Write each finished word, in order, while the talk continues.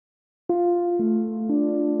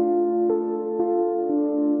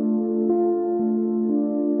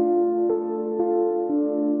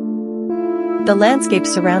The landscape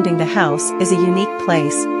surrounding the house is a unique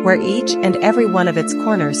place where each and every one of its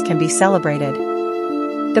corners can be celebrated.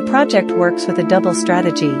 The project works with a double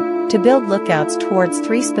strategy to build lookouts towards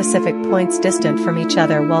 3 specific points distant from each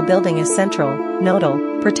other while building a central,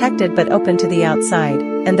 nodal, protected but open to the outside,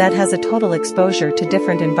 and that has a total exposure to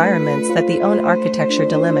different environments that the own architecture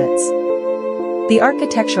delimits. The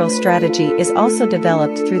architectural strategy is also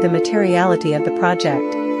developed through the materiality of the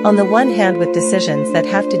project, on the one hand with decisions that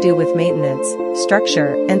have to do with maintenance,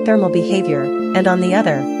 structure, and thermal behavior, and on the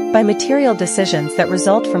other, by material decisions that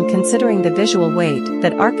result from considering the visual weight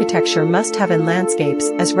that architecture must have in landscapes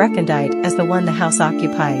as recondite as the one the house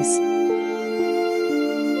occupies.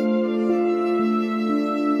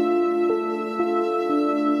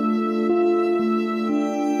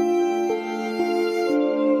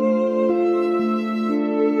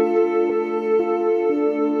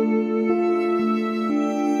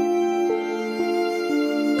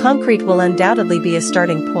 Concrete will undoubtedly be a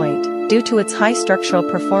starting point, due to its high structural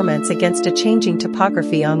performance against a changing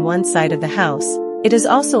topography on one side of the house. It is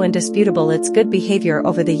also indisputable its good behavior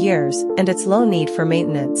over the years and its low need for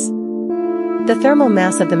maintenance. The thermal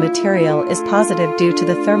mass of the material is positive due to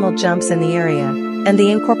the thermal jumps in the area, and the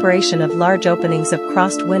incorporation of large openings of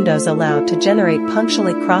crossed windows allow to generate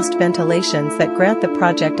punctually crossed ventilations that grant the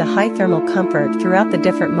project a high thermal comfort throughout the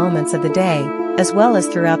different moments of the day, as well as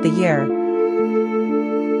throughout the year.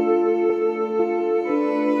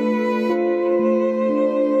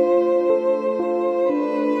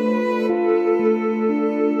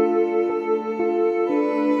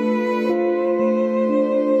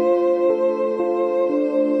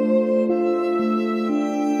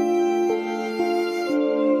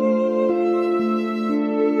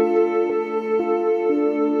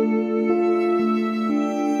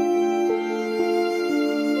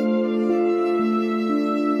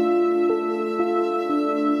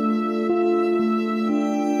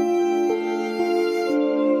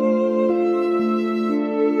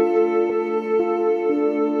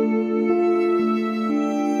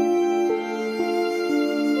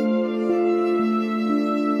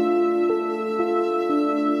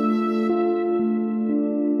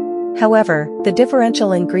 However, the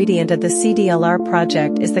differential ingredient of the CDLR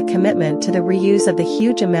project is the commitment to the reuse of the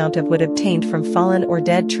huge amount of wood obtained from fallen or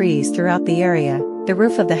dead trees throughout the area. The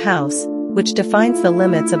roof of the house, which defines the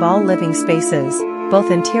limits of all living spaces, both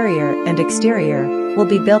interior and exterior, will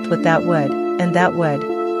be built with that wood, and that wood.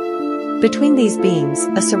 Between these beams,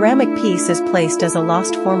 a ceramic piece is placed as a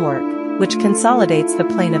lost formwork, which consolidates the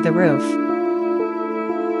plane of the roof.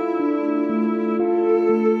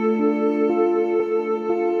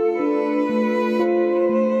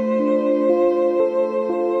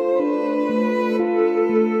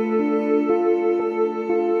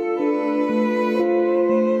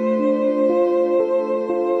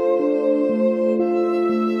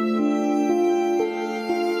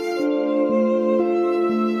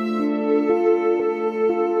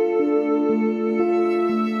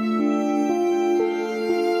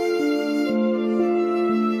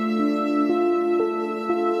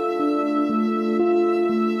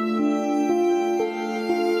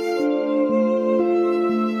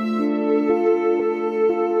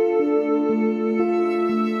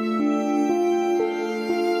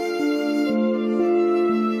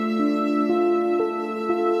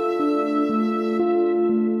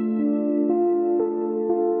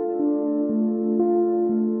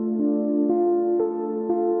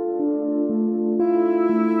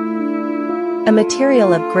 A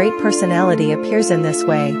material of great personality appears in this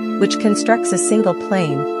way, which constructs a single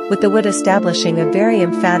plane, with the wood establishing a very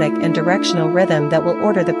emphatic and directional rhythm that will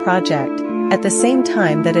order the project, at the same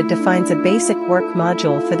time that it defines a basic work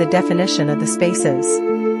module for the definition of the spaces.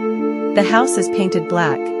 The house is painted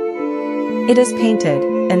black. It is painted,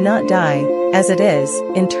 and not dye, as it is,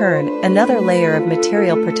 in turn, another layer of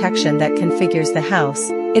material protection that configures the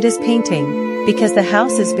house. It is painting, because the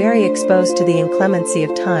house is very exposed to the inclemency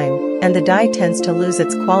of time, and the dye tends to lose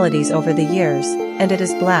its qualities over the years, and it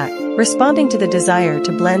is black, responding to the desire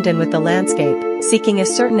to blend in with the landscape, seeking a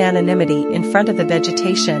certain anonymity in front of the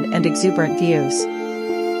vegetation and exuberant views.